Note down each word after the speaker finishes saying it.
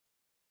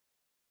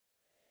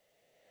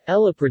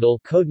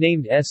Eliprodil,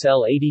 codenamed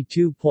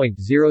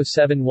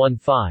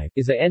SL82.0715,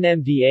 is a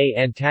NMDA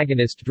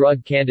antagonist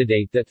drug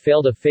candidate that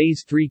failed a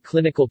Phase 3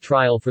 clinical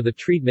trial for the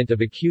treatment of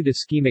acute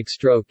ischemic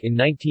stroke in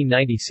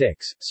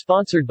 1996.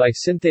 Sponsored by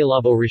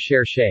Synthelabo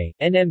Recherche,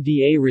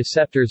 NMDA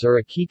receptors are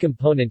a key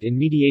component in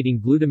mediating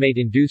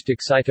glutamate-induced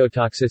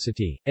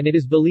excitotoxicity, and it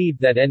is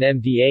believed that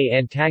NMDA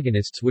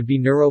antagonists would be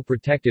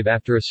neuroprotective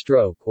after a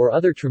stroke or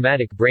other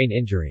traumatic brain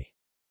injury.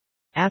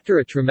 After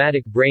a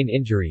traumatic brain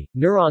injury,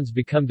 neurons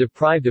become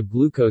deprived of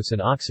glucose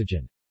and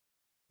oxygen.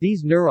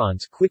 These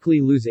neurons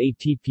quickly lose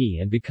ATP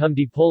and become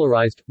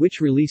depolarized, which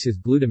releases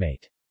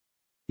glutamate.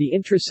 The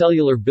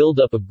intracellular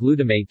buildup of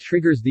glutamate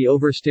triggers the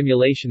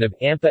overstimulation of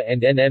AMPA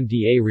and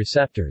NMDA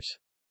receptors.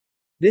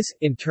 This,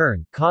 in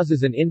turn,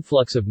 causes an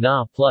influx of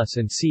Na+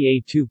 and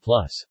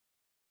Ca2+.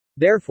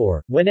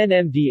 Therefore, when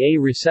NMDA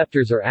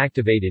receptors are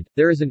activated,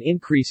 there is an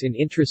increase in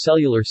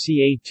intracellular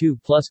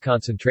Ca2+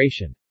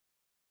 concentration.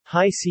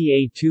 High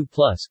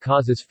Ca2+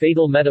 causes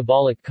fatal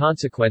metabolic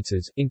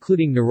consequences,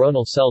 including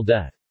neuronal cell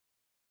death.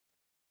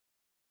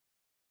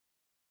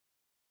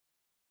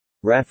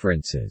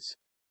 References